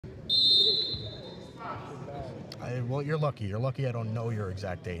Well, you're lucky. You're lucky I don't know your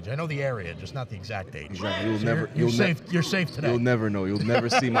exact age. I know the area, just not the exact age. Exactly. So you're safe today. You'll never know. You'll never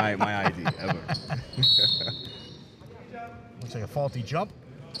see my ID ever. Looks like a faulty jump.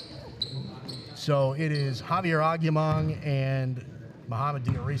 So it is Javier Aguimong and Mohamed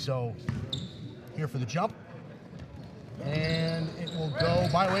Diariso here for the jump. And it will go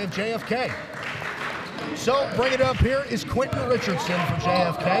by way of JFK. So bring it up here is Quentin Richardson for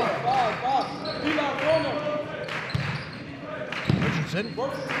JFK. Richardson.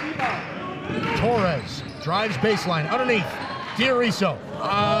 Torres drives baseline underneath. Diariso.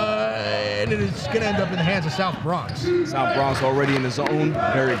 And it is going to end up in the hands of South Bronx. South Bronx already in the zone.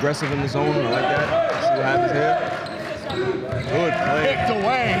 Very aggressive in the zone. I like that. See what happens here. Good play. Picked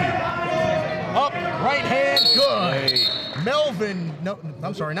away. Up, right hand, good. Play. Melvin, no,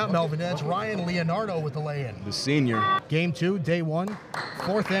 I'm sorry, not Melvin. That's Ryan Leonardo with the lay-in. The senior. Game 2, day 1,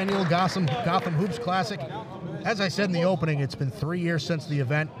 4th annual Gotham Hoops Classic. As I said in the opening, it's been 3 years since the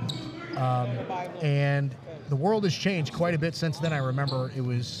event, and the world has changed quite a bit since then. I remember it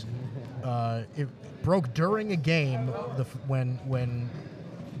was, it broke during a game when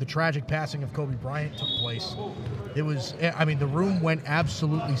the tragic passing of Kobe Bryant took place. It was, I mean, the room went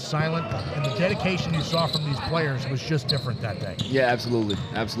absolutely silent, and the dedication you saw from these players was just different that day. Yeah, absolutely.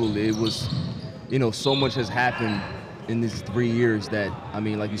 Absolutely. It was, you know, so much has happened in these 3 years that, I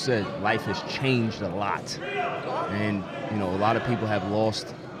mean, like you said, life has changed a lot. And, you know, a lot of people have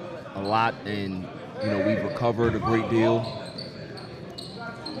lost a lot, and, you know, we've recovered a great deal.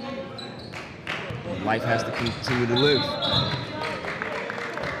 Life has to continue to live.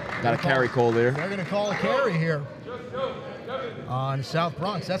 Got a carry call there. They're going to call a carry here on South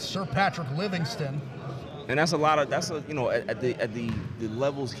Bronx. That's Sir Patrick Livingston. And that's a lot of, you know, at the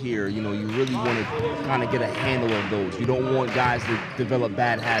levels here, you know, you really want to kind of get a handle of those. You don't want guys to develop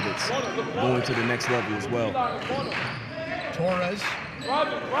bad habits going to the next level as well. Torres.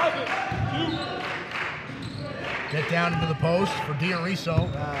 Get down into the post for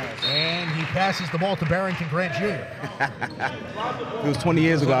Diariso, and he passes the ball to Barrington Grant Jr. If it was 20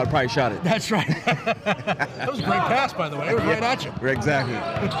 years ago, I'd probably shot it. That's right. That was a great pass, by the way. It was right at you. Exactly.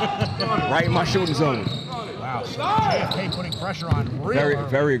 Right in my shooting zone. Wow, so JFK putting pressure on real Very, early.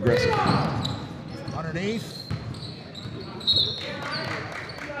 very aggressive. Underneath.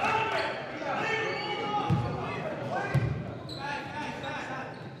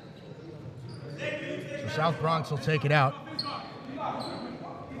 South Bronx will take it out.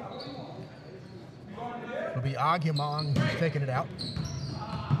 It'll be Aguimong who's taking it out.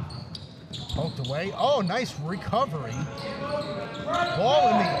 Poked away. Oh, nice recovery. Ball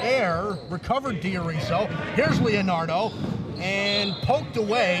in the air. Recovered Diariso. Here's Leonardo. And poked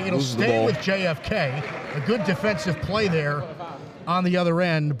away. It'll stay with JFK. A good defensive play there on the other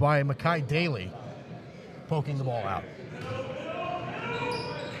end by Makai Daly. Poking the ball out.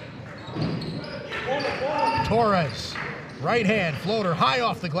 Torres, right hand, floater, high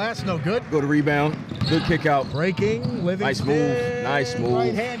off the glass, no good. Good rebound, good kick out. Breaking, Livingston. Nice move.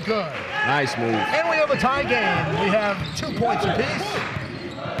 Right hand, good. Nice move. And we have a tie game. We have 2 points apiece.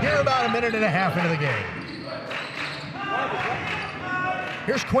 Here about a minute and a half into the game.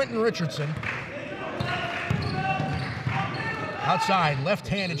 Here's Quentin Richardson. Outside,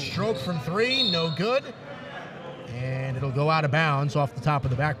 left-handed stroke from 3, no good. And it'll go out of bounds off the top of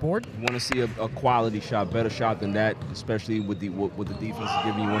the backboard. You want to see a quality shot, better shot than that, especially with the defense is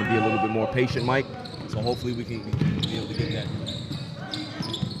giving. You want to be a little bit more patient, Mike. So hopefully we can be able to get that.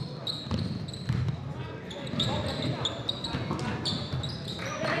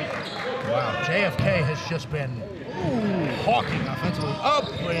 Wow, JFK has just been hawking offensively.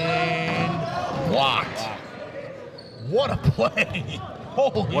 Up and blocked. What a play.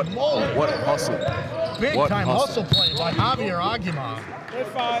 Holy moly. What a hustle. Big time hustle play by Javier Aguimong.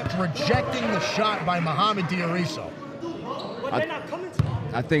 Rejecting the shot by Mohamed Diariso.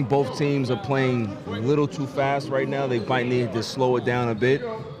 I think both teams are playing a little too fast right now. They might need to slow it down a bit.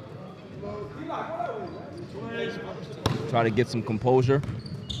 Try to get some composure.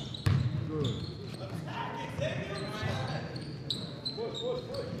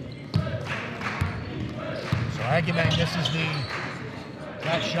 So Aguimong misses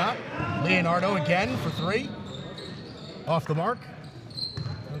that shot. Leonardo again for 3. Off the mark.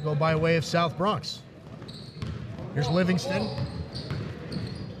 It'll go by way of South Bronx. Here's Livingston.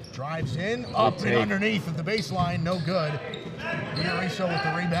 Drives in, up and underneath at the baseline, no good. Diariso with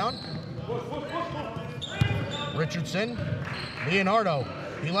the rebound. Richardson. Leonardo.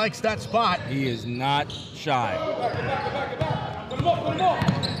 He likes that spot. He is not shy.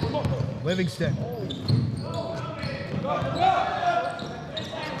 Livingston.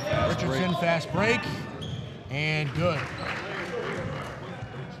 Richardson, fast break. And good.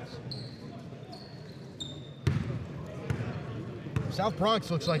 South Bronx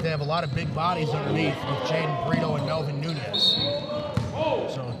looks like they have a lot of big bodies underneath with Jaden Brito and Melvin Nunez.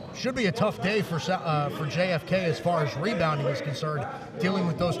 So should be a tough day for JFK as far as rebounding is concerned, dealing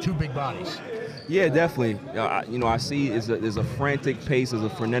with those two big bodies. Yeah, definitely. I see there's a frantic pace, there's a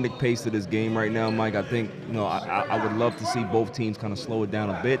frenetic pace to this game right now, Mike. I think, I would love to see both teams kind of slow it down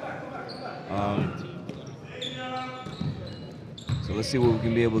a bit. So let's see what we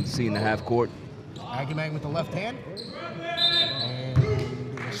can be able to see in the half court. Aguimang with the left hand. And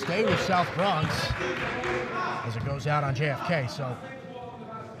we'll stay with South Bronx as it goes out on JFK. So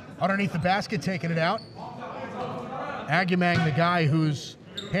underneath the basket, taking it out. Aguimang, the guy who's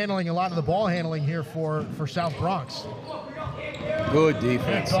handling a lot of the ball handling here for South Bronx. Good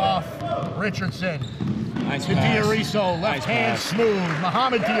defense. Picked off Richardson. Nice to pass. Diariso, left Nice hand pass. smooth.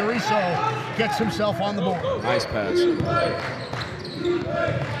 Mohamed Diariso gets himself on the board. Nice pass.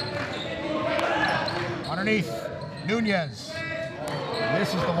 Underneath, Nunez.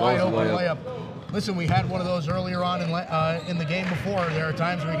 This is the wide open layup. Listen, we had one of those earlier on in the game before. There are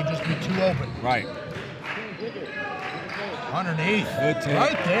times where you can just be too open. Right. Underneath, Good take.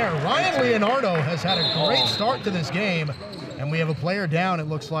 right there. Ryan Leonardo has had a great start to this game, and we have a player down, it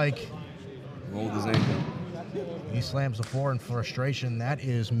looks like. Rolled his ankle. He slams the floor in frustration. That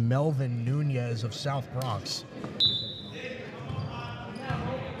is Melvin Nunez of South Bronx.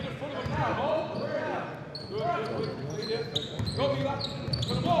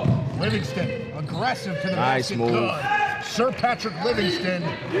 Livingston, aggressive to the Nice basket. move. Good. Sir Patrick Livingston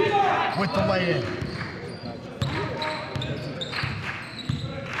with the lay-in.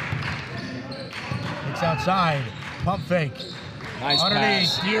 It's outside. Pump fake. Nice Underneath,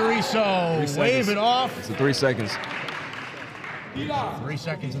 pass. Diariso. Wave it off. It's 3 seconds. 3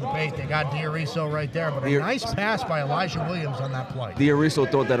 seconds in the paint. They got Diariso right there, but a nice pass by Elijah Williams on that play. Diariso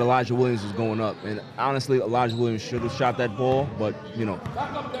thought that Elijah Williams was going up, and honestly, Elijah Williams should have shot that ball, but it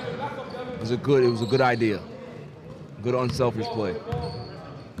was a good idea. Good unselfish play.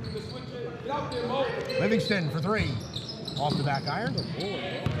 Livingston for three. Off the back iron.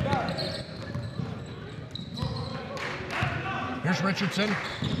 Here's Richardson.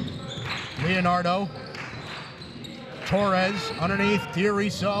 Leonardo. Torres underneath.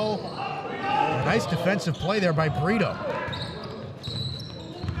 Diariso. A nice defensive play there by Brito.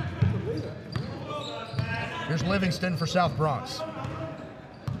 Here's Livingston for South Bronx.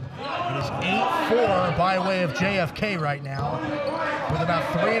 It is 8-4 by way of JFK right now, with about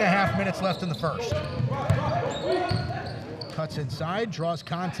 3.5 minutes left in the first. Cuts inside, draws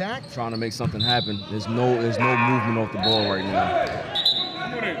contact. Trying to make something happen. There's no movement off the ball right now.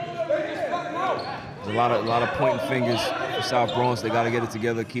 There's a lot of pointing fingers for South Bronx. They got to get it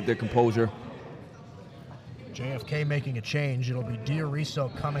together, keep their composure. JFK making a change. It'll be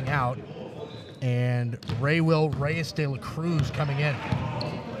Diariso coming out, and Reyes de la Cruz coming in.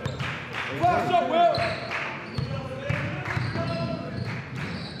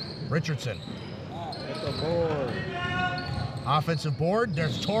 Richardson. Offensive board.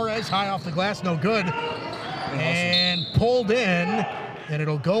 There's Torres, high off the glass, no good. And pulled in, and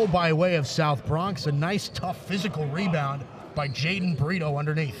it'll go by way of South Bronx. A nice, tough physical rebound by Jaden Brito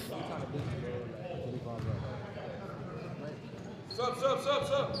underneath.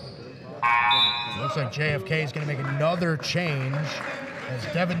 Looks like JFK is going to make another change as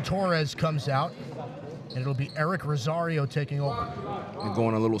Devin Torres comes out, and it'll be Eric Rosario taking over. They're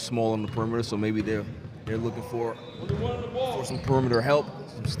going a little small on the perimeter, so maybe they're looking for some perimeter help,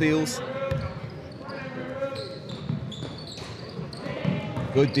 some steals.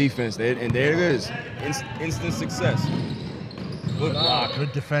 Good defense, and there it is, instant success. Good block.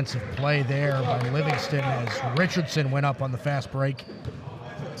 Good defensive play there by Livingston as Richardson went up on the fast break.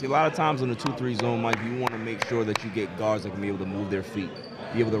 See, a lot of times in the 2-3 zone, Mike, you want to make sure that you get guards that can be able to move their feet,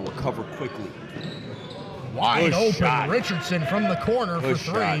 be able to recover quickly. Wide Good open, shot. Richardson from the corner Good for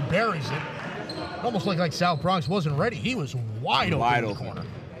three, shot. buries it. It almost looked like South Bronx wasn't ready. He was wide open in the corner.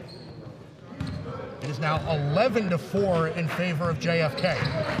 It is now 11-4 in favor of JFK.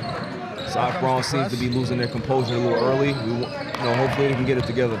 South Bronx seems to be losing their composure a little early. Hopefully they can get it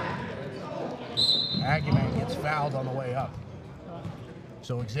together. Aguimang gets fouled on the way up.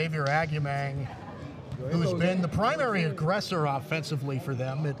 So Xavier Aguimang, who's been the primary aggressor offensively for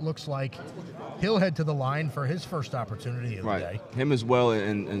them, it looks like he'll head to the line for his first opportunity of the day. Him as well,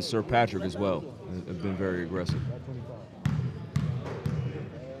 and Sir Patrick as well have been very aggressive.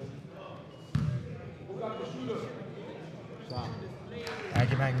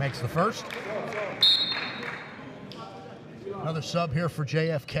 Aguimang makes the first. Another sub here for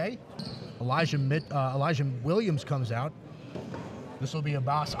JFK. Elijah Williams comes out. This will be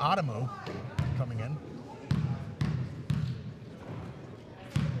Abbas Adamu coming in.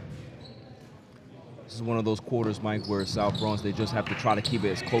 This is one of those quarters, Mike, where South Bronx, they just have to try to keep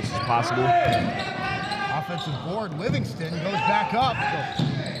it as close as possible. Offensive board, Livingston goes back up,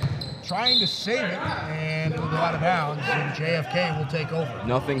 trying to save it, and it'll go out of bounds, and JFK will take over.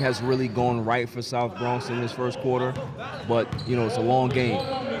 Nothing has really gone right for South Bronx in this first quarter, but, you know, it's a long game,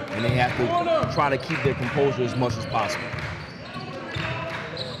 and they have to try to keep their composure as much as possible.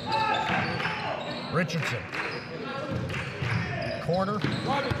 Richardson. Corner.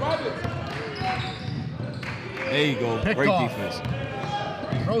 There you go. Picked Great off. defense.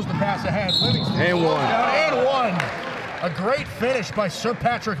 Throws the pass ahead. Livingston. And one. And one. A great finish by Sir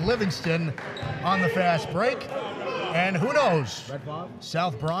Patrick Livingston on the fast break. And who knows?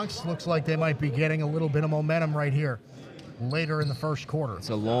 South Bronx looks like they might be getting a little bit of momentum right here later in the first quarter. It's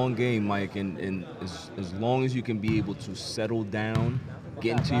a long game, Mike, and as long as you can be able to settle down,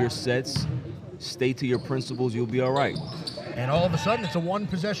 get into your sets, stay to your principles, you'll be all right. And all of a sudden, it's a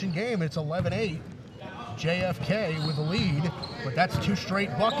one-possession game. It's 11-8. JFK with the lead, but that's 2 straight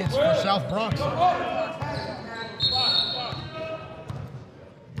buckets for South Bronx.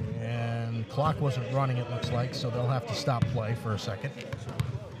 And clock wasn't running, it looks like, so they'll have to stop play for a second.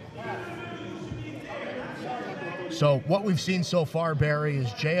 So what we've seen so far, Barry, is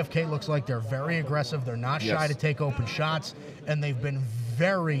JFK looks like they're very aggressive. They're not shy to take open shots, and they've been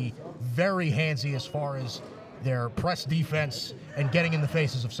very, very handsy as far as their press defense and getting in the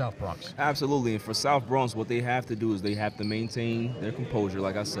faces of South Bronx. Absolutely, and for South Bronx, what they have to do is they have to maintain their composure,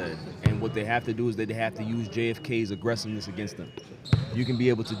 like I said, and what they have to do is they have to use JFK's aggressiveness against them. You can be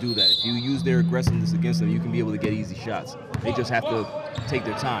able to do that. If you use their aggressiveness against them, you can be able to get easy shots. They just have to take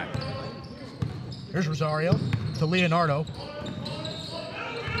their time. Here's Rosario to Leonardo.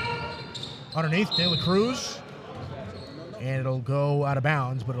 Underneath, De La Cruz. And it'll go out of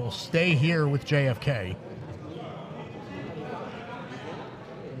bounds, but it'll stay here with JFK.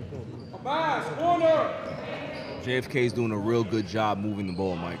 JFK's doing a real good job moving the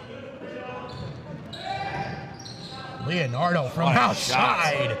ball, Mike. Leonardo from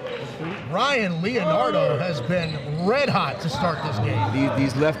outside. Ryan Leonardo has been red hot to start this game.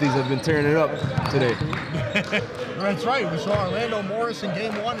 These lefties have been tearing it up today. That's right. We saw Orlando Morris in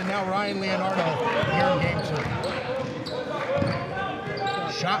game 1, and now Ryan Leonardo here in game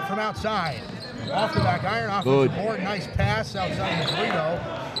 2. Shot from outside. Off the back iron, off the board. Nice pass outside the burrito.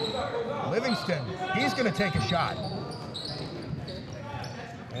 Livingston, he's going to take a shot.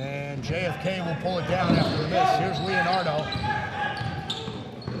 And JFK will pull it down after the miss. Here's Leonardo.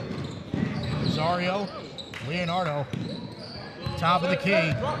 Rosario, Leonardo, top of the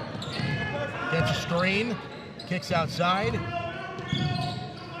key. Gets a screen, kicks outside.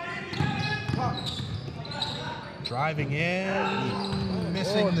 Driving in,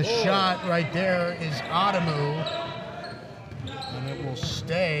 missing the shot right there is Adamu. And it will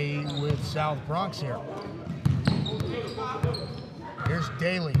stay with South Bronx here. Here's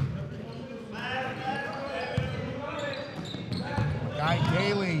Daly. Guy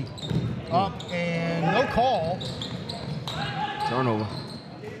Daly up and no call. Turnover.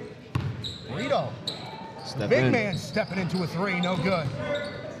 Rito. Big man stepping into a 3, no good.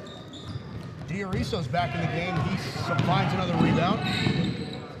 Diariso's back in the game. He finds another rebound.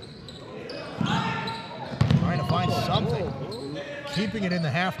 Trying to find something. Keeping it in the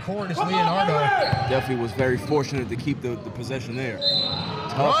half court is Leonardo. Definitely was very fortunate to keep the possession there.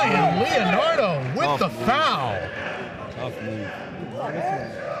 Ryan Leonardo with the foul. Tough move.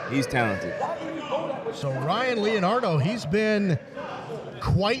 He's talented. So Ryan Leonardo, he's been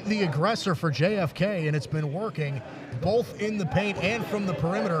quite the aggressor for JFK, and it's been working both in the paint and from the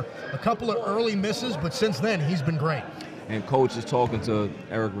perimeter. A couple of early misses, but since then, he's been great. And Coach is talking to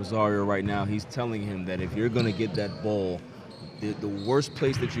Eric Rosario right now. He's telling him that if you're going to get that ball, the worst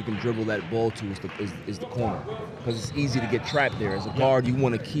place that you can dribble that ball to is the corner, because it's easy to get trapped there. As a guard, you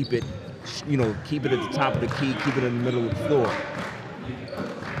want to keep it, keep it at the top of the key, keep it in the middle of the floor.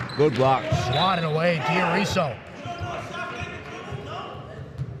 Good block. Swatted away, Diariso.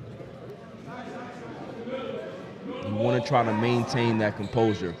 You want to try to maintain that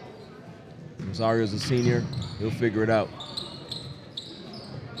composure. Rosario's a senior. He'll figure it out.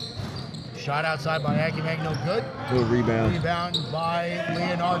 Shot outside by Agumang, no good. Good rebound. Rebound by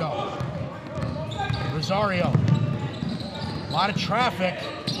Leonardo. Rosario. A lot of traffic.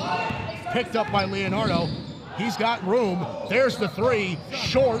 Picked up by Leonardo. He's got room. There's the 3.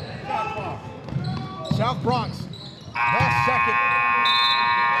 Short. South Bronx. Last second.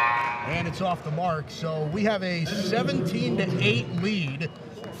 And it's off the mark. So we have a 17-8 lead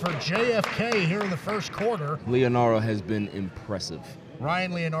for JFK here in the first quarter. Leonardo has been impressive.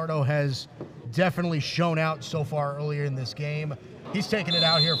 Ryan Leonardo has definitely shown out so far earlier in this game. He's taking it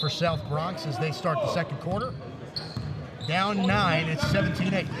out here for South Bronx as they start the second quarter. Down 9, it's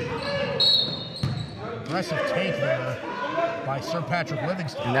 17-8. Aggressive take there by Sir Patrick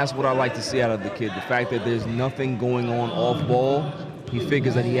Livingston. And that's what I like to see out of the kid. The fact that there's nothing going on off ball, he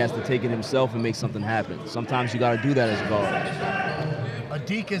figures that he has to take it himself and make something happen. Sometimes you got to do that as a guard.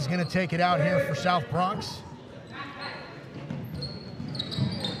 Adika is going to take it out here for South Bronx.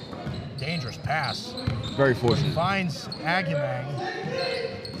 Dangerous pass. Very fortunate. Finds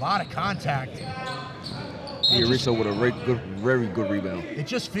Aguimang. A lot of contact. Ariso with a very good rebound. It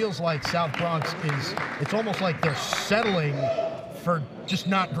just feels like South Bronx is, it's almost like they're settling for just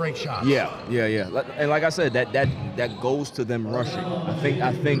not great shots. Yeah. And like I said, that goes to them rushing.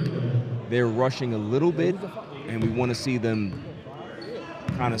 I think they're rushing a little bit, and we want to see them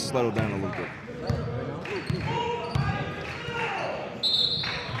kind of settle down a little bit.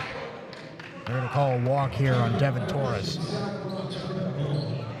 They're going to call a walk here on Devin Torres.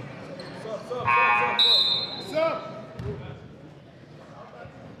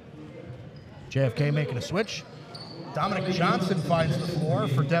 JFK making a switch. Dominic Johnson finds the floor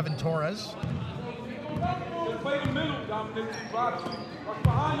for Devin Torres.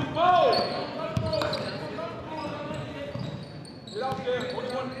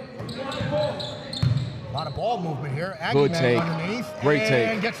 A lot of ball movement here. Good take. Underneath. Great take.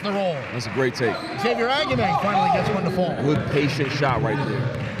 And gets the roll. That's a great take. Xavier Aguimang finally gets one to fall. Good patient shot right there.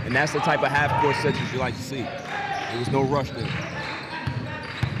 And that's the type of half-court sections you like to see. There was no rush there.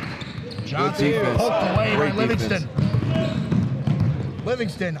 Johnson poked away by Livingston.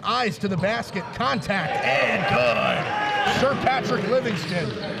 Livingston, eyes to the basket, contact, and good. Sir Patrick Livingston.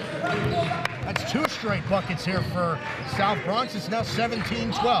 That's 2 straight buckets here for South Bronx. It's now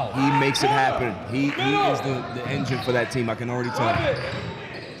 17-12. He makes it happen. He is the engine for that team. I can already tell.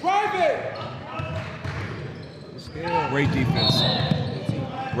 Great defense.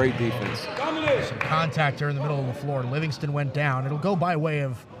 Great defense. Some contact here in the middle of the floor. Livingston went down. It'll go by way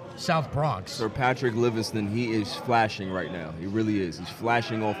of South Bronx. Sir Patrick Livingston, he is flashing right now. He really is. He's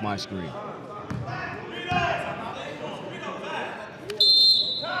flashing off my screen.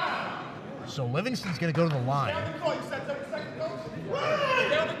 So Livingston's going to go to the line.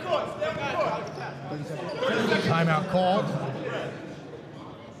 Timeout called.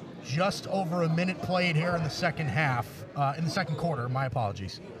 Just over a minute played here in the second half, in the second quarter, my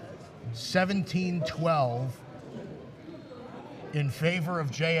apologies. 17-12 in favor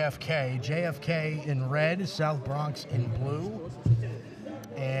of JFK. JFK in red, South Bronx in blue.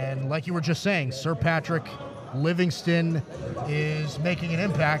 And like you were just saying, Sir Patrick Livingston is making an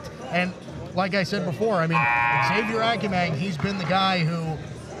impact. And like I said before, I mean, Xavier Aguimang, he's been the guy who,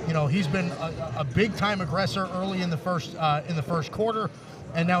 you know, he's been a big-time aggressor early in the first quarter,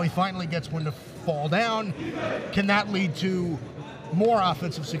 and now he finally gets one to fall down. Can that lead to more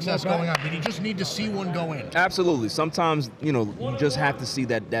offensive success going on? Did he just need to see one go in? Absolutely. Sometimes, you know, you just have to see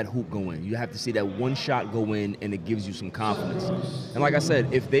that hoop go in. You have to see that one shot go in, and it gives you some confidence. And like I said,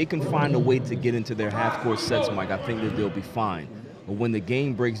 if they can find a way to get into their half-court sets, Mike, I think that they'll be fine. But when the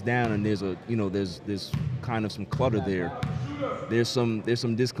game breaks down and there's there's kind of some clutter there, there's some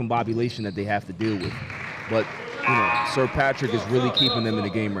discombobulation that they have to deal with. But you know, Sir Patrick is really keeping them in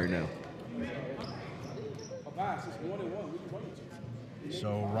the game right now.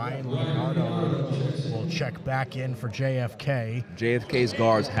 So Ryan Leonardo will check back in for JFK. JFK's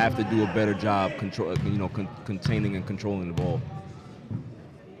guards have to do a better job containing and controlling the ball.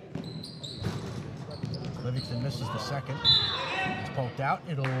 Livingston misses the second. It's poked out.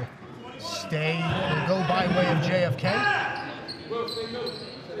 It'll stay. It'll go by way of JFK.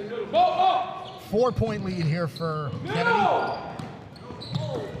 4-point lead here for Kennedy.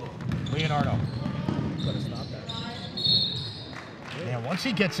 Leonardo. And once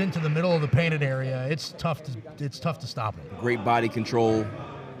he gets into the middle of the painted area, it's tough to stop him. Great body control,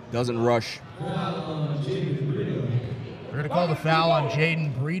 doesn't rush. We're going to call the foul on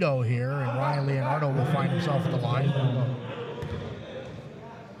Jaden Brito here, and Ryan Leonardo will find himself at the line.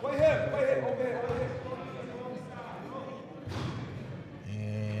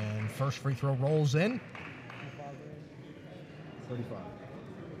 And first free throw rolls in. 35.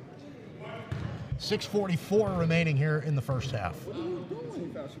 6:44 remaining here in the first half.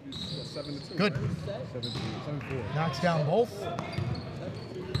 Good. Knocks down both.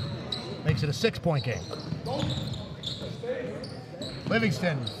 Makes it a 6-point game.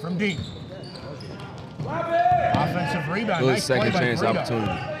 Livingston from deep. Offensive rebound. Good nice second play by chance Brito.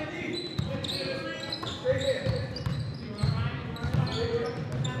 opportunity.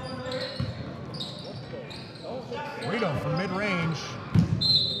 Rosario from mid-range.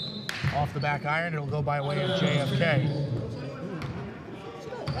 Off the back iron, it'll go by way of JFK.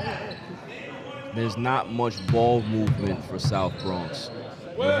 There's not much ball movement for South Bronx.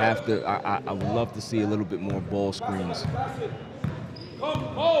 We have to. I would love to see a little bit more ball screens.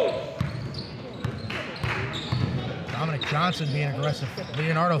 Dominic Johnson being aggressive.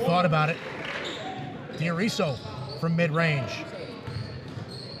 Leonardo thought about it. Diariso from mid-range.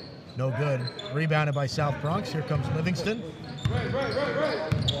 No good. Rebounded by South Bronx. Here comes Livingston.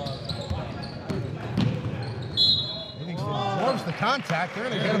 Livingston absorbs the contact. They're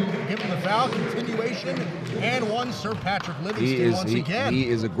going to give him the foul. Continuation. And one, Sir Patrick Livingston once again. He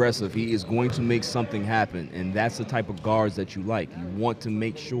is aggressive. He is going to make something happen. And that's the type of guards that you like. You want to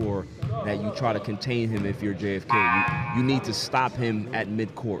make sure that you try to contain him if you're JFK. You need to stop him at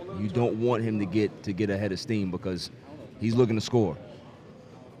midcourt. You don't want him to get ahead of steam because he's looking to score.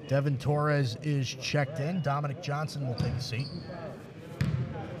 Devin Torres is checked in. Dominic Johnson will take a seat.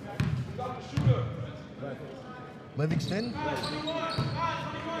 Livingston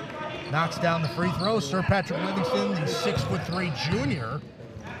knocks down the free throw. Sir Patrick Livingston, the 6'3" junior.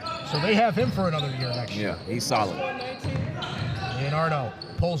 So they have him for another year next year. Yeah, he's solid. Leonardo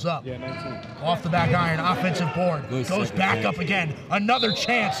pulls up. Yeah, 19. Off the back iron, offensive board. Goes back up again. Another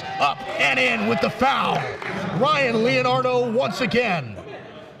chance. Up and in with the foul. Ryan Leonardo once again.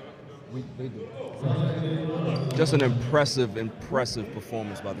 Just an impressive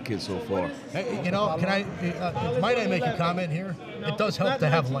performance by the kid so far. Hey, you know, might I make a comment here? It does help to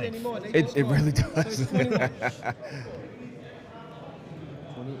have length. It really does.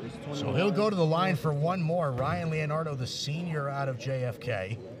 So he'll go to the line for one more. Ryan Leonardo, the senior out of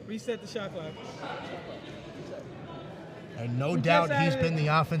JFK. Reset the shot clock. And no doubt he's been the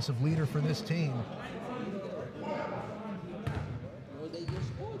offensive leader for this team.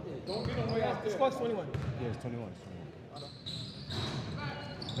 This clock's 21. Yeah, it's 21.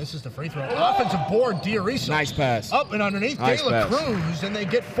 This is the free throw. Offensive board, Diariso. Nice pass. Up and underneath Nice De La pass. Cruz, and they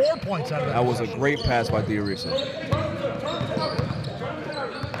get 4 points out of that. That was a great pass by Diariso.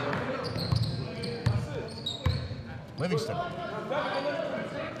 Livingston.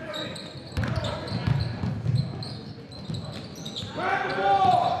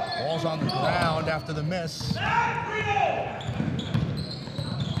 Ball's on the ground after the miss.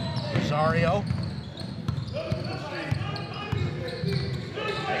 Rosario.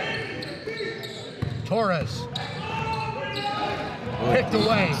 Torres. Picked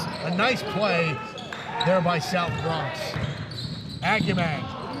away. A nice play there by South Bronx. Aguiman.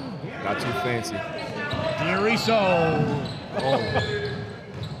 Got too fancy. Diariso. Oh.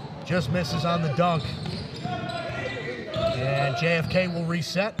 Just misses on the dunk. And JFK will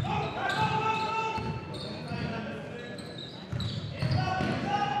reset.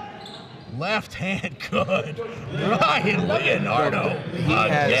 Left hand good. Ryan Leonardo He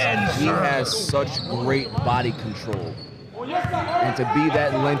has such great body control. And to be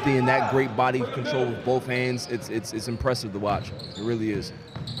that lengthy and that great body control with both hands, it's impressive to watch. It really is.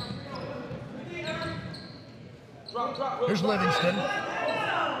 Here's Livingston.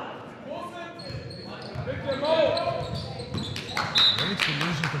 Livingston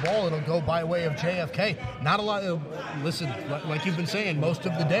loses the ball. It'll go by way of JFK. Not a lot of, listen, like you've been saying most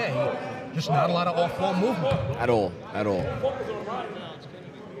of the day, just not a lot of off-ball movement. At all.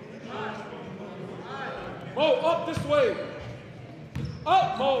 Mo, up this way.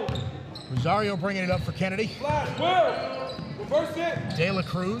 Up, Mo. Rosario bringing it up for Kennedy. Flash, where? Reverse it. De La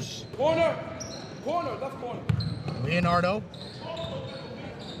Cruz. Corner, left corner. Leonardo.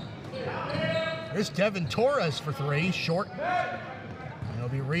 Here's Devin Torres for three, short. And it'll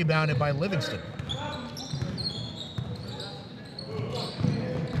be rebounded by Livingston.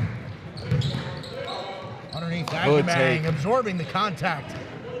 Underneath Aguiman, absorbing the contact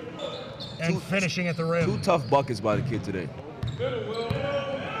and finishing at the rim. Two tough buckets by the kid today.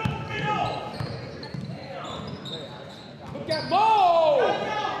 Look at Mo!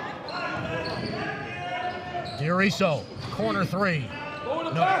 Diariso, corner three. Go to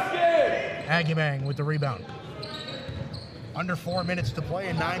the basket! Aguiman with the rebound. Under 4 minutes to play,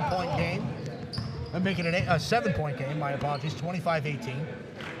 a 9-point game. I'm making it a 7-point game, my apologies, 25-18.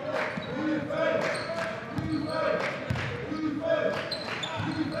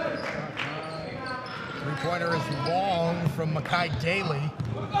 Three-pointer is long from Makai Daly.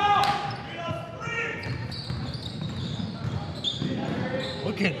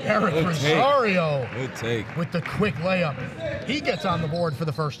 Look at Eric Rosario Good take. with the quick layup. He gets on the board for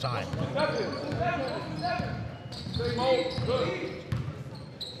the first time.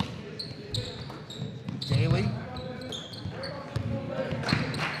 Daly.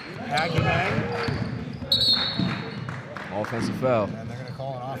 Aguiman. Offensive foul. And they're going to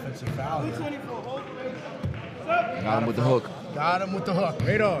call an offensive foul here. Got him with the hook. Got him with the hook.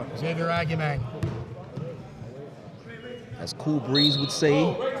 Radar. Xavier Agumang. As Cool Breeze would say,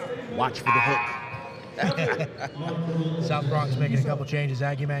 watch for the hook. South Bronx making a couple changes.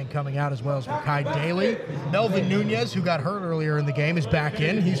 Agumang coming out as well as Makai Daly. Melvin Nunez, who got hurt earlier in the game, is back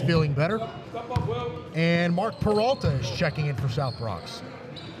in. He's feeling better. And Mark Peralta is checking in for South Bronx.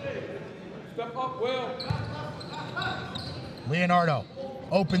 Leonardo,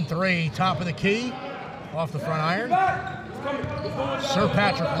 open three, top of the key, off the front iron. Sir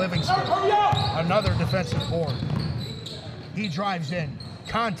Patrick Livingston, another defensive board. He drives in,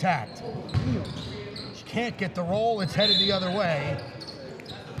 contact. Can't get the roll, it's headed the other way.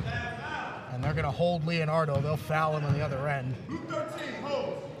 And they're gonna hold Leonardo, they'll foul him on the other end.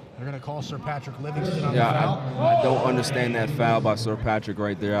 They're gonna call Sir Patrick Livingston on the foul. I don't understand that foul by Sir Patrick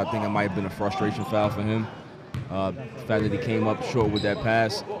right there. I think it might have been a frustration foul for him. The fact that he came up short with that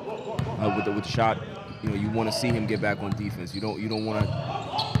pass, with the shot, you know, you want to see him get back on defense. You don't want to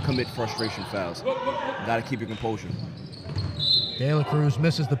commit frustration fouls. You got to keep your composure. De La Cruz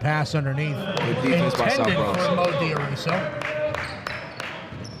misses the pass underneath. Good defense by South Bronx. For Mo Diariso.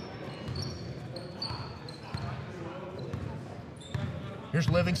 Here's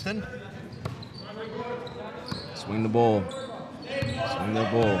Livingston. Swing the ball. Swing the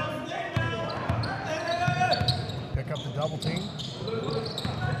ball. Pick up the double team.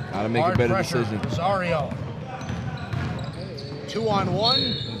 Got to make a better decision. Rosario.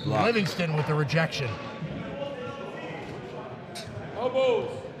 2-on-1. Livingston with the rejection. Elbows.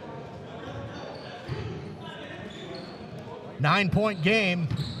 9-point game.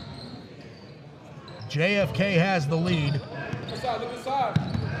 JFK has the lead. Look inside.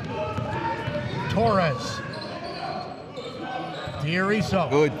 Torres. Diariso.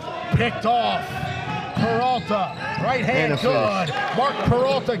 Good. Picked off. Peralta. Right hand good. Mark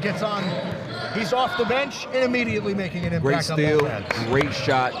Peralta gets on. He's off the bench and immediately making an Great impact steal, on the great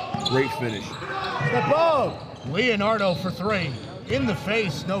shot, great finish. Step up. Leonardo for three. In the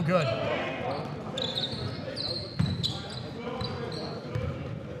face, no good.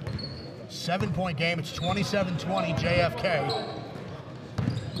 Seven-point game. It's 27-20 JFK.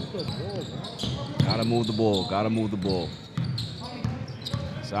 Gotta move the ball. Gotta move the ball.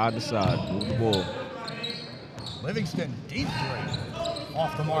 Side to side. Move the ball. Livingston, deep three.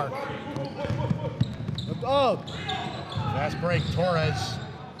 Off the mark. Up. Fast break, Torres.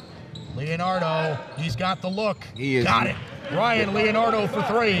 Leonardo, he's got the look. He is. Got it. Ryan Leonardo for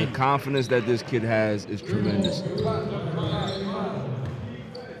three. The confidence that this kid has is tremendous.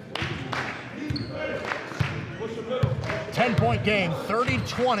 10-point game,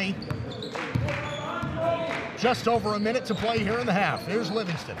 30-20. Just over a minute to play here in the half. Here's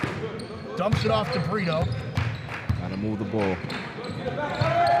Livingston. Dumps it off to Brito. Gotta move the ball.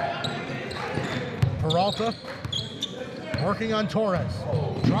 Peralta working on Torres.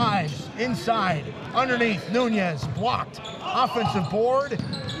 Drives inside, underneath. Nunez blocked. Offensive board.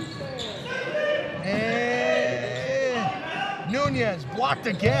 And Nunez blocked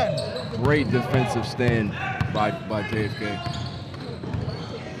again. Great defensive stand by JFK.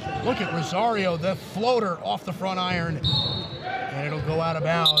 Look at Rosario, the floater off the front iron. And it'll go out of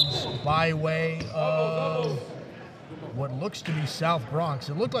bounds by way of what looks to be South Bronx.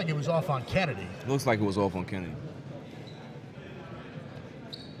 It looked like it was off on Kennedy. Looks like it was off on Kennedy.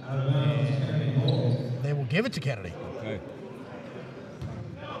 They will give it to Kennedy. Okay.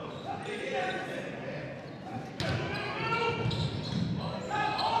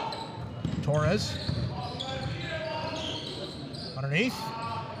 Torres. Underneath.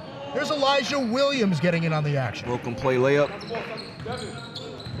 There's Elijah Williams getting in on the action. Broken play layup.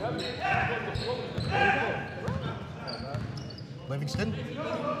 Livingston.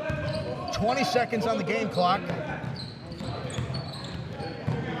 20 seconds on the game clock.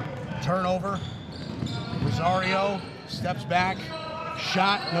 Turnover. Rosario steps back.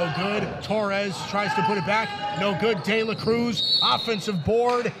 Shot, no good. Torres tries to put it back. No good. De La Cruz, offensive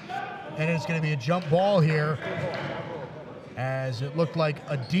board. And it's going to be a jump ball here, as it looked like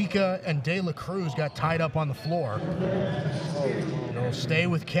Adika and De La Cruz got tied up on the floor. It'll stay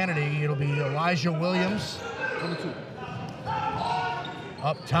with Kennedy. It'll be Elijah Williams.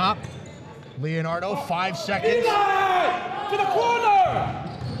 Up top, Leonardo, 5 seconds. To the corner!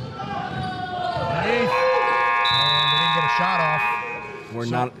 Underneath. And they didn't get a shot off. We're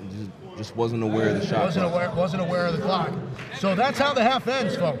not, just wasn't aware of the shot. Wasn't aware of the clock. So that's how the half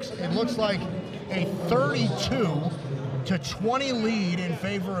ends, folks. It looks like a 32-20 lead in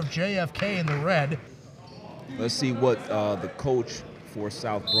favor of JFK in the red. Let's see what the coach for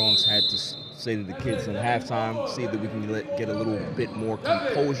South Bronx had to say to the kids in halftime, see that we can get a little bit more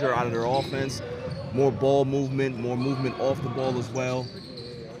composure out of their offense, more ball movement, more movement off the ball as well,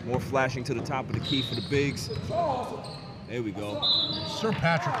 more flashing to the top of the key for the bigs. There we go. Sir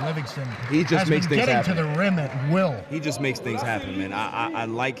Patrick Livingston He just has makes been things getting happen. to the rim at will. He just makes things happen, man. I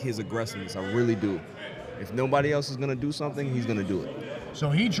like his aggressiveness. I really do. If nobody else is going to do something, he's going to do it. So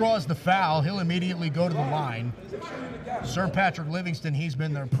he draws the foul. He'll immediately go to the line. Sir Patrick Livingston, he's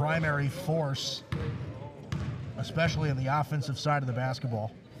been their primary force, especially on the offensive side of the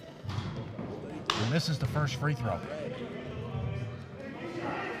basketball. And this is the first free throw.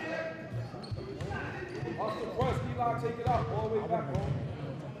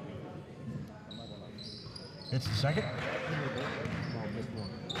 It's the second.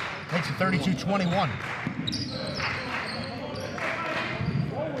 Makes it 32-21.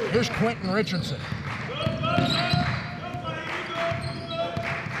 Here's Quentin Richardson.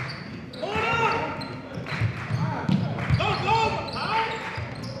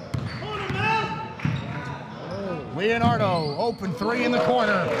 Leonardo, open three in the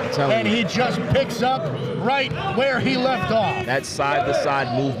corner, and he just picks up right where he left off. That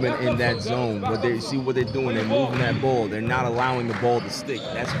side-to-side movement in that zone, see what they're doing, they're moving that ball. They're not allowing the ball to stick.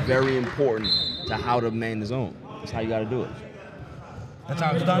 That's very important to how to man the zone. That's how you got to do it. That's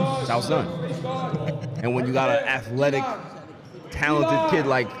how it's done? That's how it's done. And when you got an athletic, talented kid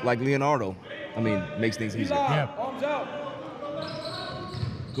like Leonardo, I mean, it makes things easier. Yeah.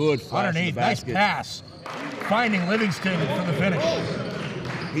 Good flash Underneath, in the nice basket. pass. Finding Livingston for the finish.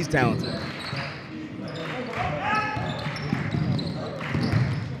 He's talented.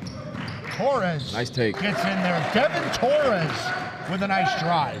 Torres Nice take. gets in there. Devin Torres with a nice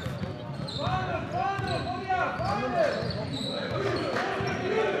drive.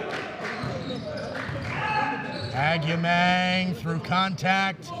 Aguimang through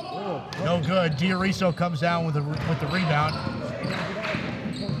contact. No good. Diariso comes down with the rebound.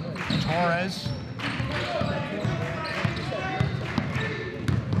 Torres.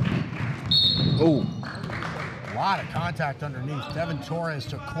 Oh, A lot of contact underneath. Devin Torres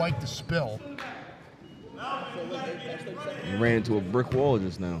took quite the spill. he ran into a brick wall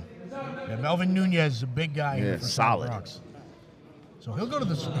just now. Yeah, Melvin Nunez is a big guy here for solid. South Bronx. So he'll go to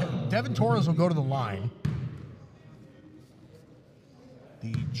the. Devin Torres will go to the line.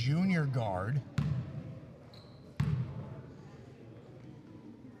 The junior guard.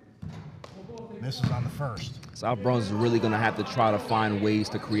 Misses on the first. South Bronx is really going to have to try to find ways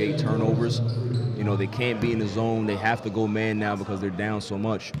to create turnovers. You know, they can't be in the zone. They have to go man now because they're down so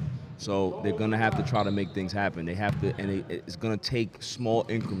much. So they're going to have to try to make things happen. They have to, and it's going to take small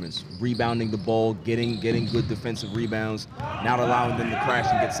increments, rebounding the ball, getting good defensive rebounds, not allowing them to crash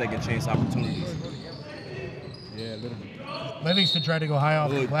and get second chance opportunities. Yeah, a little bit. Livingston tried to go high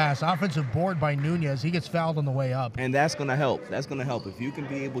off the Good. glass. Offensive board by Nunez. He gets fouled on the way up. And that's going to help. That's going to help. If you can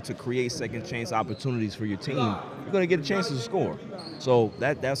be able to create second chance opportunities for your team, you're going to get a chance to score. So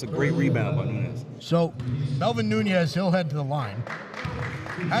that's a great rebound by Nunez. So Melvin Nunez, he'll head to the line.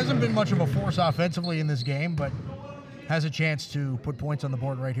 Hasn't been much of a force offensively in this game, but has a chance to put points on the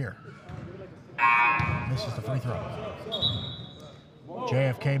board right here. This is the free throw.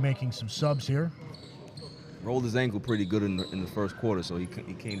 JFK making some subs here. Rolled his ankle pretty good in the first quarter, so he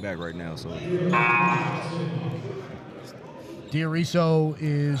came back right now. So Diariso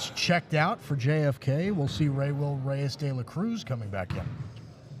is checked out for JFK. We'll see Will Reyes de la Cruz coming back in.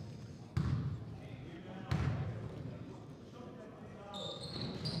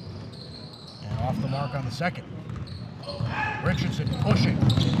 And off the mark on the second. Richardson pushing.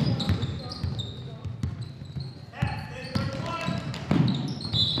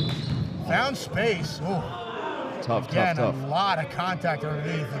 Found space. Ooh. tough. Again, a lot of contact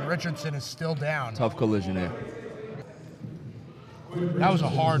underneath, and Richardson is still down. Tough collision there. That was a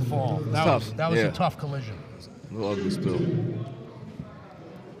hard fall. That was yeah. a tough collision. A little ugly spill.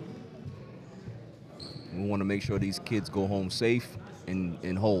 We want to make sure these kids go home safe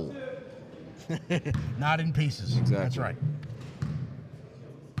and whole. Not in pieces. Exactly. That's right.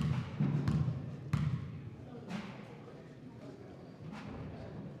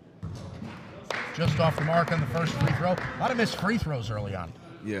 Just off the mark on the first free throw. A lot of missed free throws early on.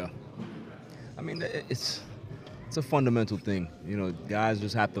 Yeah. I mean, it's a fundamental thing. You know, guys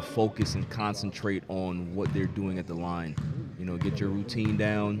just have to focus and concentrate on what they're doing at the line. You know, get your routine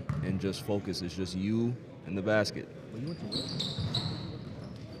down and just focus. It's just you and the basket.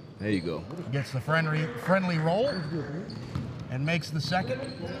 There you go. Gets the friendly roll and makes the second.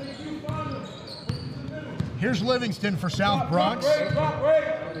 Here's Livingston for South Bronx.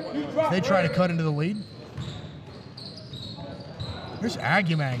 They try to cut into the lead. Here's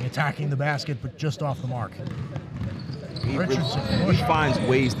Agumang attacking the basket, but just off the mark. He Richardson finds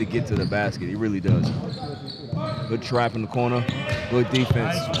ways to get to the basket. He really does. Good trap in the corner. Good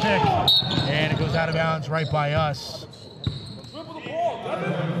defense. Nice pick. And it goes out of bounds right by us.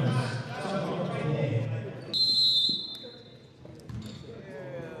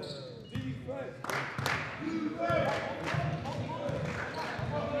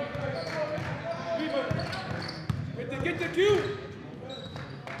 Get the cue.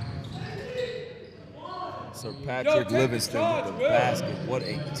 Sir Patrick Livingston with the basket. What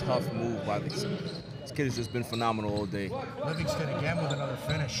a tough move by this kid. Has just been phenomenal all day. Livingston again with another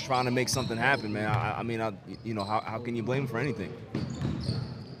finish. Trying to make something happen, man. I mean, you know, how can you blame him for anything?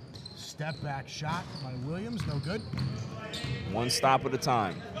 Step back shot by Williams, no good. One stop at a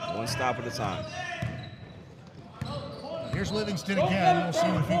time. One stop at a time. Here's Livingston again. We'll see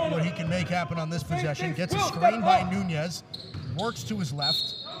what he can make happen on this possession. Gets a screen by Nunez. Works to his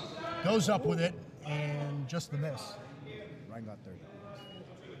left. Goes up with it, and just the miss. Ryan got third.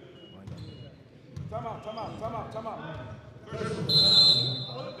 Time out.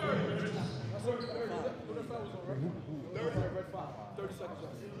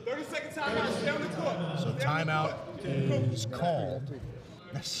 30 seconds timeout. Stay on the court. So timeout is called.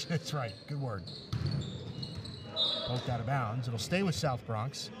 That's right. Good word. Poked out of bounds. It'll stay with South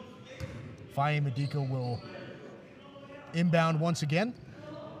Bronx. Faye Medico will inbound once again.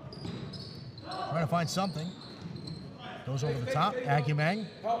 Trying to find something. Goes over the top. Agumang.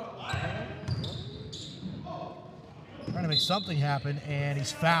 Trying to make something happen, and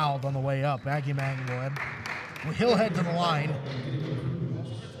he's fouled on the way up. Agumang he'll head to the line.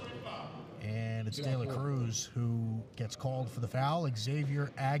 And it's De La Cruz who gets called for the foul.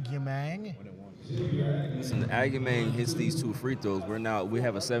 Xavier Agumang. Listen, Agumang hits these 2 free throws. We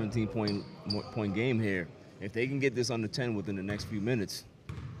have a 17-point game here. If they can get this under 10 within the next few minutes,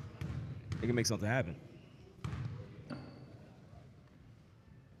 they can make something happen.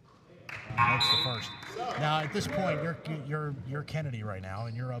 That's the first. Now at this point, you're Kennedy right now,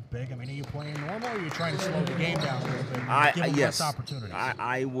 and you're up big. I mean, are you playing normal, or are you trying to slow the game down a little bit and give them less opportunities?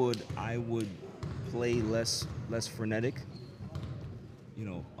 I would play less frenetic. You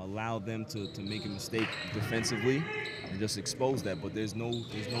know, allow them to make a mistake defensively and just expose that. But there's no need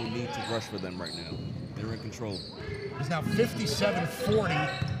to rush for them right now. They're in control. It's now 57-40.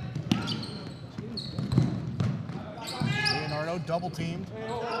 Leonardo double teamed.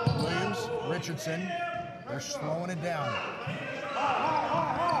 Williams, Richardson. They're slowing it down.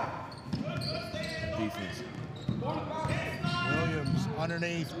 Defense. Williams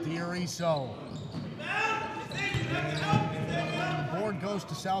underneath Diariso. The board goes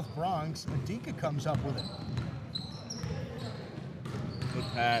to South Bronx. Adika comes up with it. Good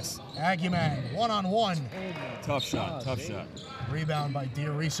pass. Agumang, one-on-one. Tough shot. Rebound by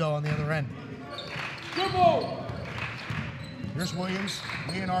Diariso on the other end. Good ball. Here's Williams.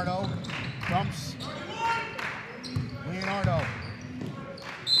 Leonardo dumps. Leonardo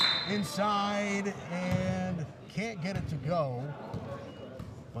inside and can't get it to go.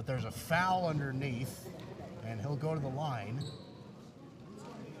 But there's a foul underneath, and he'll go to the line.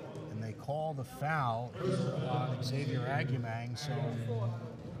 And they call the foul on Xavier Agumang. So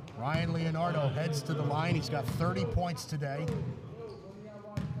Ryan Leonardo heads to the line. He's got 30 points today.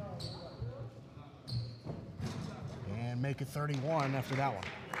 And make it 31 after that one.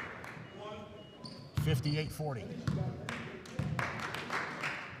 58-40.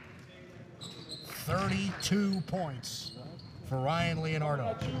 32 points for Ryan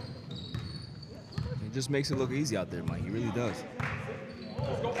Leonardo. He just makes it look easy out there, Mike. He really does.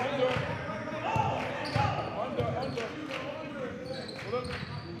 Let's go under.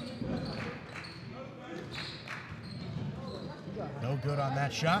 No good on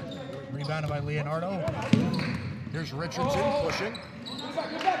that shot. Rebounded by Leonardo. Here's Richardson pushing.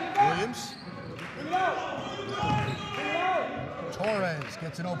 Williams. Torres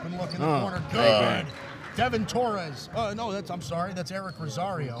gets an open look in the corner. Good. Devin Torres. Oh, no, that's Eric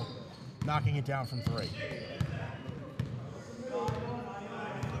Rosario knocking it down from 3.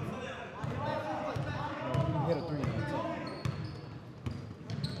 Hit a 3.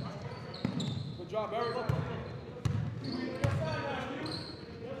 Good job, Eric.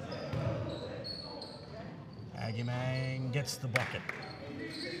 Agumang gets the bucket.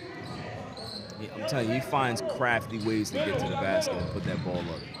 Yeah, I'm telling you, he finds crafty ways to get to the basket and put that ball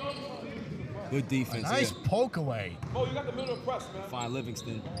up. Good defense. Nice poke away. Oh, you got the middle of the press, man. Find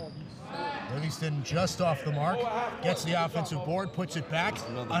Livingston. Livingston just off the mark. Gets the offensive board, puts it back.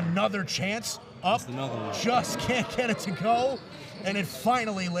 Another chance. Up. Just can't get it to go. And it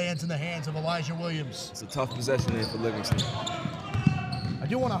finally lands in the hands of Elijah Williams. It's a tough possession there for Livingston.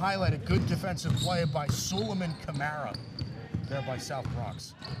 do want to highlight a good defensive play by Suleiman Kamara there by South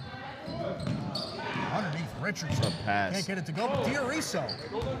Bronx. Underneath Richardson. Pass. Can't get it to go, but Diariso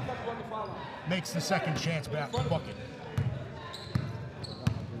makes the second chance bucket.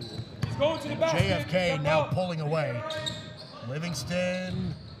 JFK now pulling away.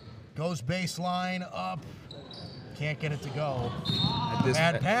 Livingston goes baseline up. Can't get it to go.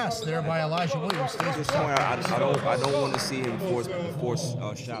 Bad pass there by Elijah Williams. At this point, I don't want to see him force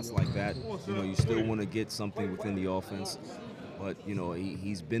shots like that. You know, you still want to get something within the offense, but you know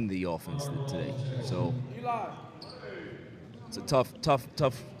he's been the offense today. So it's a tough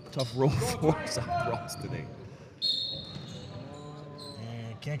roll for South Bronx today.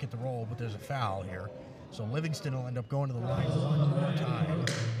 And can't get the roll, but there's a foul here. So Livingston will end up going to the line one more time.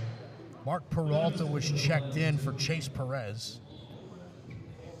 Mark Peralta was checked in for Chase Perez.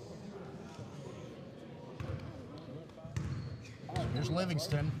 So here's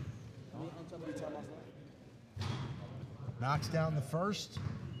Livingston. Knocks down the first.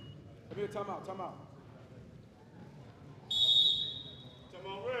 Timeout.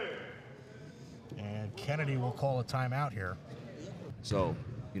 And Kennedy will call a timeout here. So,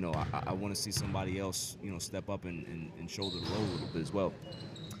 you know, I want to see somebody else, you know, step up and shoulder the load a little bit as well.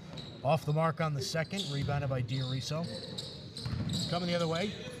 Off the mark on the second, rebounded by Diariso. Coming the other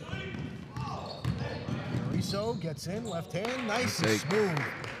way. Diariso gets in, left hand, nice and smooth.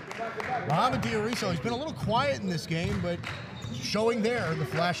 Mohamed Diariso, he's been a little quiet in this game, but showing there the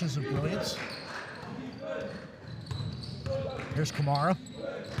flashes of brilliance. Here's Kamara.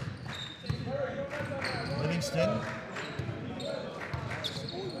 Livingston.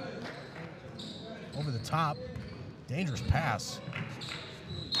 Over the top. Dangerous pass.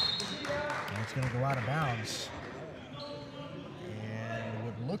 And it's going to go out of bounds. And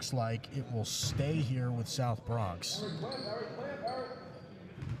it looks like it will stay here with South Bronx.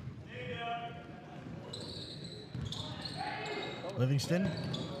 Livingston,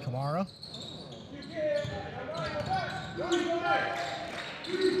 Kamara.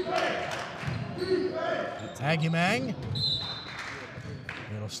 Agumang.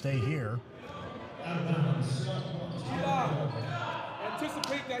 It'll stay here.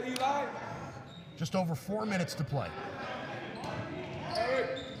 Anticipate that, Eli. Just over 4 minutes to play.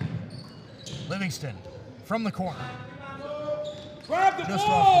 Livingston from the corner. Grab the Just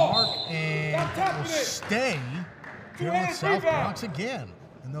ball. off the mark, and it will stay here with South Bronx again.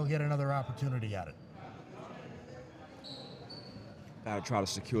 And they'll get another opportunity at it. Gotta try to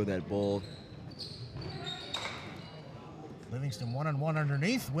secure that ball. Livingston one-on-one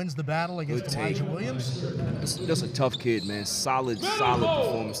underneath, wins the battle against Elijah Williams. Just a tough kid, man. Solid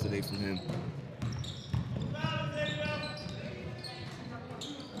performance today from him.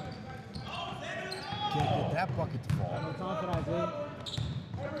 Can't get that bucket to fall.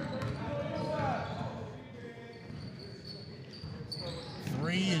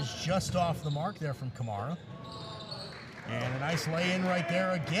 Three is just off the mark there from Kamara. And a nice lay-in right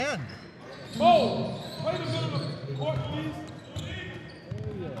there again. Oh, play the middle of the court, please.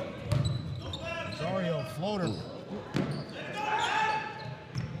 Rosario floater.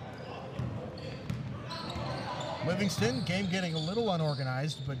 Livingston, game getting a little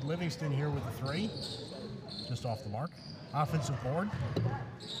unorganized, but Livingston here with the three. Just off the mark. Offensive board.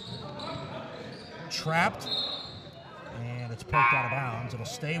 Trapped. And it's poked out of bounds. It'll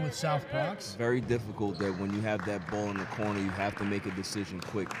stay with South Bronx. Very difficult that when you have that ball in the corner, you have to make a decision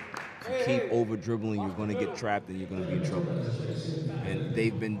quick. If you keep over dribbling, you're going to get trapped and you're going to be in trouble. And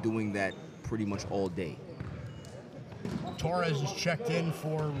they've been doing that pretty much all day. Torres is checked in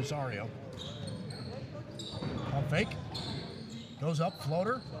for Rosario. Pump fake. Goes up,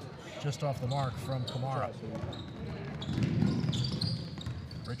 floater. Just off the mark from Kamara.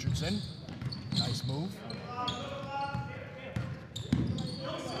 Richardson. Nice move.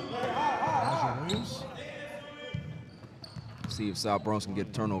 Elijah Williams. See if South Bronx can get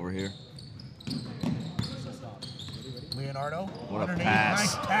a turnover here. Leonardo. What a underneath. pass.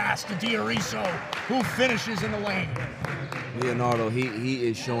 Nice pass to Diariso, who finishes in the lane. Leonardo, he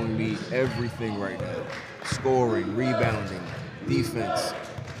is showing me everything right now. Scoring, rebounding, defense,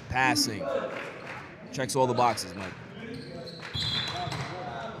 passing. Checks all the boxes, Mike.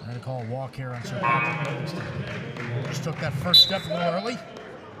 I'm going to call a walk here on Sir Patrick Livingston. Just took that first step a little early.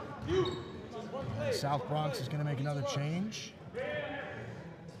 And South Bronx is going to make another change.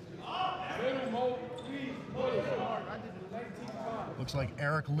 Looks like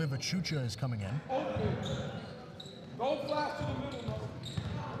Eric Livachucha is coming in. Go flash to the middle,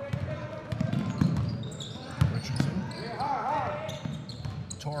 Richardson.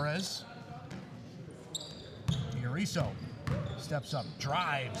 Torres. Diariso. steps up,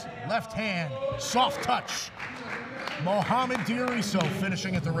 drives, left hand, soft touch. Mohamed Diariso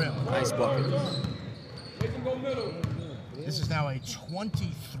finishing at the rim. Nice bucket. Make him go middle. This is now a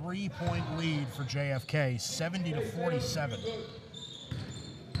 23-point lead for JFK, 70-47.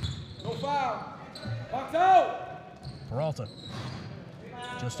 No foul. Box out. Peralta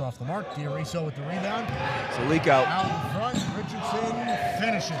just off the mark. Diariso with the rebound. It's a leak out. Out in front, Richardson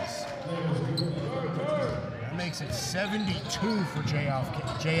finishes. That makes it 72 for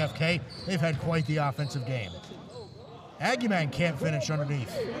JFK. They've had quite the offensive game. Aguiman can't finish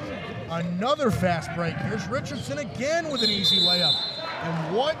underneath. Another fast break. Here's Richardson again with an easy layup.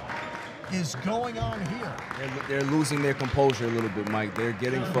 And what is going on here? They're losing their composure a little bit, Mike. They're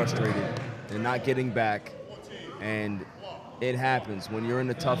getting frustrated. They're not getting back. And it happens. When you're in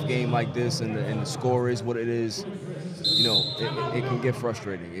a tough game like this and the score is what it is, you know, it can get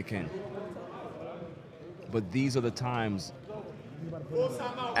frustrating. It can. But these are the times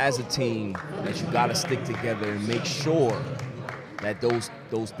as a team that you got to stick together and make sure that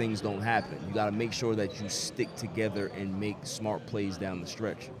those things don't happen. You got to make sure that you stick together and make smart plays down the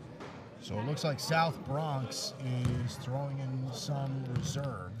stretch. So it looks like South Bronx is throwing in some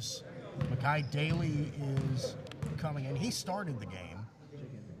reserves. Makai Daly is coming in. He started the game.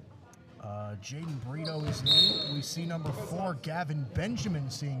 Jaden Brito is in. We see number 4, Gavin Benjamin,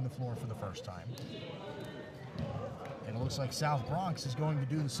 seeing the floor for the first time. And it looks like South Bronx is going to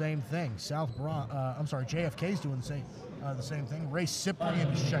do the same thing. JFK is doing the same thing. Ray Cyprian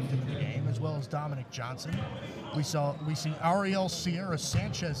is checked into the game, as well as Dominic Johnson. We see Ariel Sierra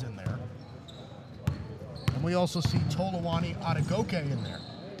Sanchez in there. And we also see Tolawani Adegoke in there.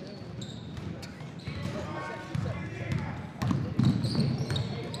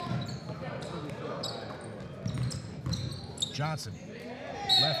 Johnson,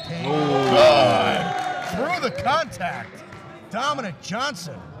 left hand, good, through the contact. Dominic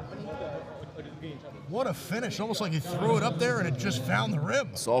Johnson. What a finish, almost like he threw it up there and it just found the rim.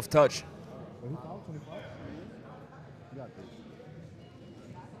 Soft touch.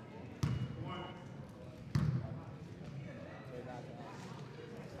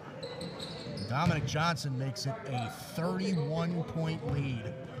 Dominic Johnson makes it a 31-point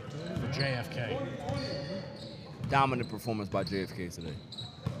lead for JFK. Dominant performance by JFK today.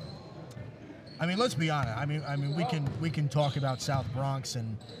 I mean, let's be honest. I mean, we can talk about South Bronx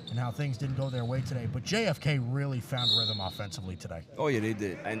and how things didn't go their way today, but JFK really found rhythm offensively today. Oh yeah, they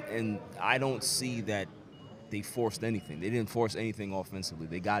did, and I don't see that they forced anything. They didn't force anything offensively.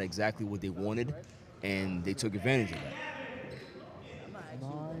 They got exactly what they wanted, and they took advantage of that.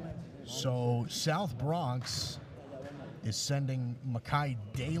 So South Bronx is sending Makai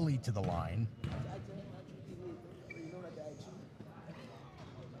Daly to the line.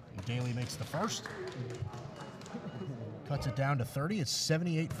 Daly makes the first. Cuts it down to 30. It's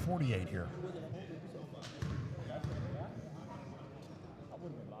 78-48 here.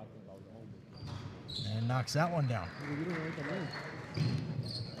 And knocks that one down.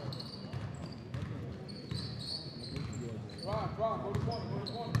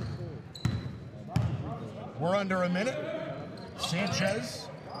 We're under a minute. Sanchez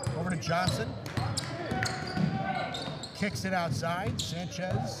over to Johnson. Kicks it outside.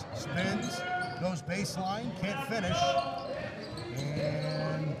 Sanchez spins, goes baseline, can't finish.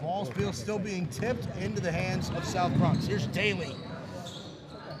 And ball's still being tipped into the hands of South Bronx. Here's Daly.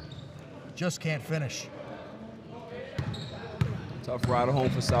 Just can't finish. Tough ride home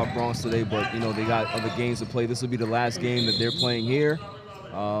for South Bronx today, but you know they got other games to play. This will be the last game that they're playing here.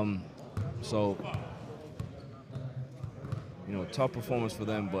 So you know, tough performance for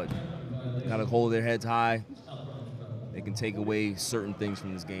them, but got to hold their heads high. They can take away certain things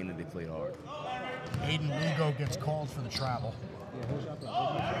from this game that they played hard. Aiden Lugo gets called for the travel.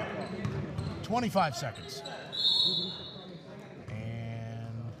 25 seconds. And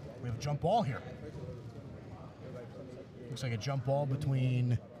we have a jump ball here. Looks like a jump ball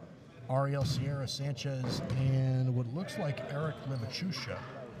between Ariel Sierra Sanchez and what looks like Eric Livachusha.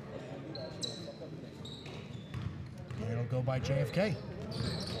 And it'll go by JFK.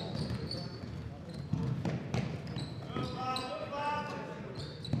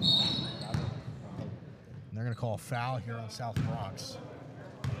 They're going to call a foul here on South Bronx.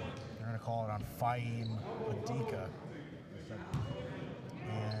 They're going to call it on Fahim Adika.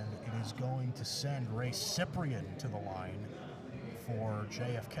 And it is going to send Ray Cyprian to the line for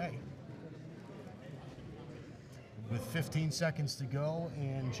JFK. With 15 seconds to go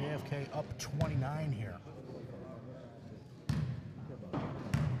and JFK up 29 here.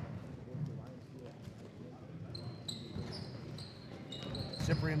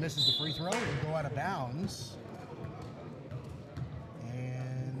 Cyprian misses the free throw. It'll go out of bounds.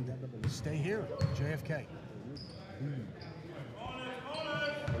 stay here, JFK.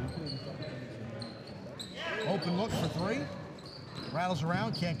 Open look for three. Rattles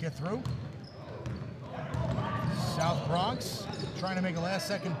around, can't get through. South Bronx trying to make a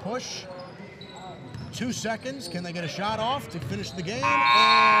last-second push. 2 seconds. Can they get a shot off to finish the game? And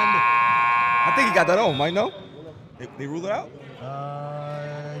I think he got that on, Mike. No, they ruled it out.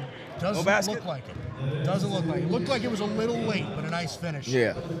 Doesn't No basket? look like it. Doesn't look like it. Looked like it was a little late, but a nice finish.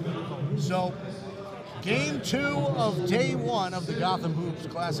 Yeah. So, game 2 of day 1 of the Gotham Hoops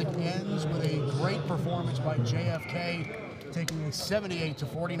Classic ends with a great performance by JFK, taking a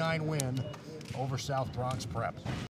 78-49 win over South Bronx Prep.